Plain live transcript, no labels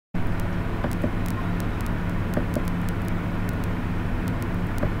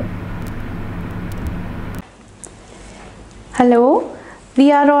Hello,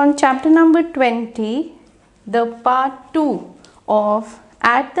 we are on chapter number 20, the part 2 of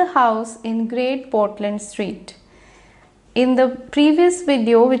At the House in Great Portland Street. In the previous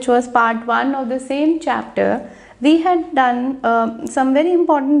video, which was part 1 of the same chapter, we had done some very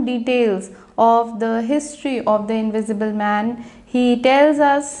important details of the history of the Invisible Man. He tells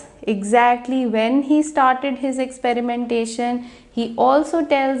us exactly when he started his experimentation. He also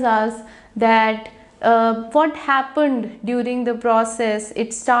tells us that what happened during the process.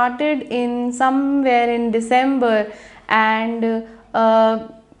 It started in somewhere in December, and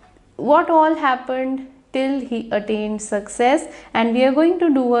what all happened till he attained success, and we are going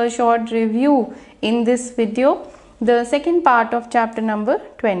to do a short review in this video, the second part of chapter number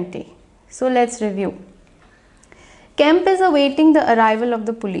 20. So let's review. Kemp is awaiting the arrival of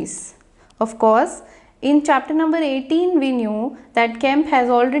the police. Of course, in chapter number 18 we knew that Kemp has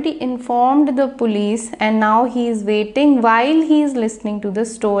already informed the police, and now he is waiting while he is listening to the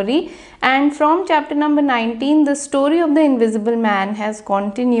story. And from chapter number 19 the story of the Invisible Man has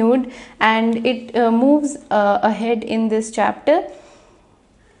continued, and it moves ahead in this chapter.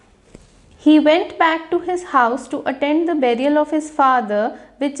 He went back to his house to attend the burial of his father,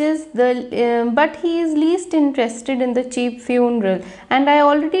 but he is least interested in the cheap funeral. And I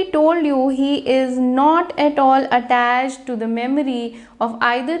already told you he is not at all attached to the memory of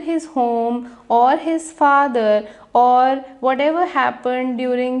either his home or his father or whatever happened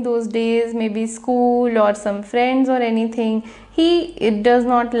during those days, maybe school or some friends or anything. He does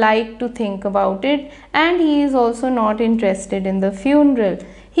not like to think about it, and he is also not interested in the funeral.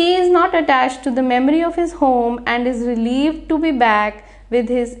 He is not attached to the memory of his home and is relieved to be back with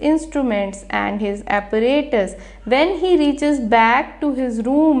his instruments and his apparatus. When he reaches back to his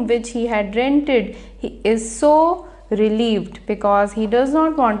room which he had rented, he is so relieved because he does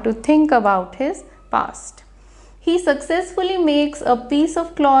not want to think about his past. He successfully makes a piece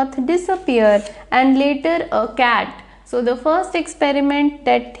of cloth disappear and later a cat. So the first experiment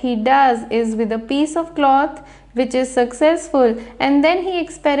that he does is with a piece of cloth, which is successful, and then he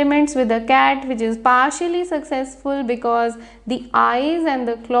experiments with a cat, which is partially successful because the eyes and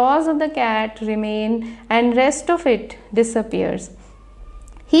the claws of the cat remain and rest of it disappears.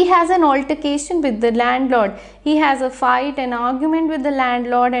 He has an altercation with the landlord. He has a fight, an argument with the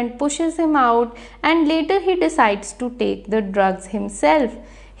landlord, and pushes him out, and later he decides to take the drugs himself.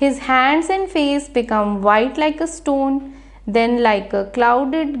 His hands and face become white like a stone, then like a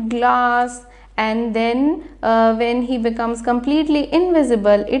clouded glass, and then when he becomes completely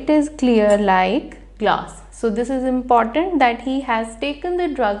invisible, it is clear like glass. So this is important that he has taken the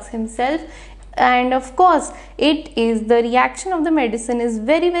drugs himself, and of course it is the reaction of the medicine is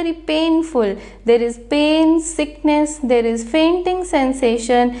very painful. There is pain, sickness, there is fainting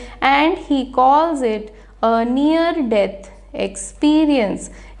sensation, and he calls it a near death experience.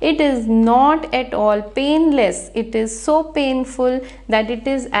 It is not at all painless. It is so painful that it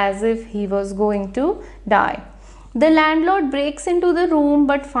is as if he was going to die. The landlord breaks into the room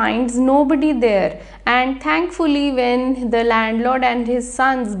but finds nobody there, and thankfully when the landlord and his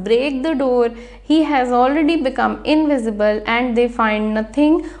sons break the door, he has already become invisible and they find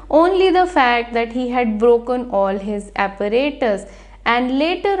nothing, only the fact that he had broken all his apparatus. And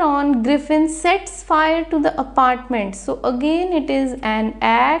later on, Griffin sets fire to the apartment. So again it is an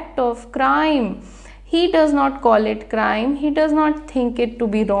act of crime. He does not call it crime. He does not think it to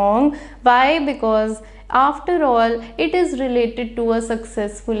be wrong. Why? Because after all, it is related to a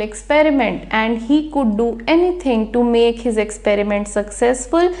successful experiment, and he could do anything to make his experiment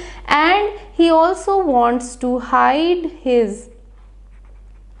successful, and he also wants to hide his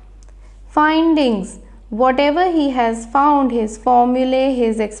findings. Whatever he has found, his formulae,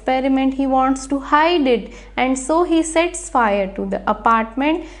 his experiment, he wants to hide it, and so he sets fire to the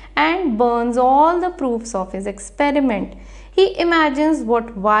apartment and burns all the proofs of his experiment. He imagines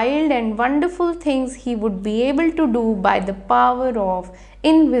what wild and wonderful things he would be able to do by the power of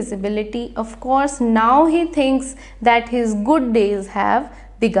invisibility. Of course, now he thinks that his good days have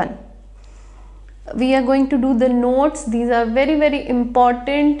begun. We are going to do the notes. These are very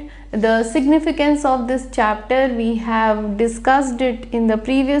important. The significance of this chapter, we have discussed it in the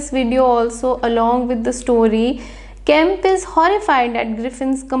previous video also along with the story. Kemp is horrified at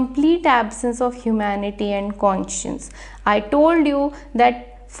Griffin's complete absence of humanity and conscience. I told you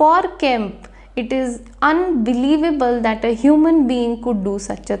that for Kemp, it is unbelievable that a human being could do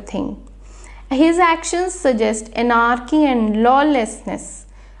such a thing. His actions suggest anarchy and lawlessness.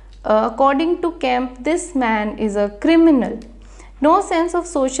 According to Kemp, this man is a criminal. No sense of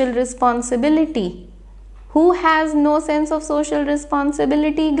social responsibility. Who has no sense of social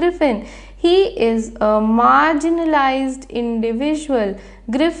responsibility? Griffin. He is a marginalized individual.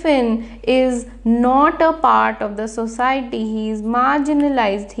 Griffin is not a part of the society. He is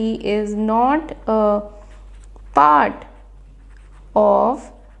marginalized. He is not a part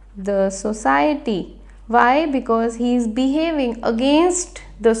of the society. Why? Because he is behaving against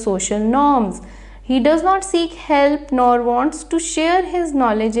the social norms. He does not seek help nor wants to share his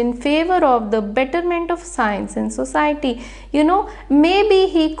knowledge in favor of the betterment of science and society. Maybe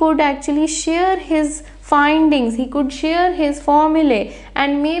he could actually share his findings, he could share his formulae,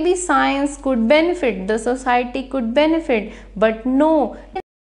 and maybe science could benefit, the society could benefit. But no,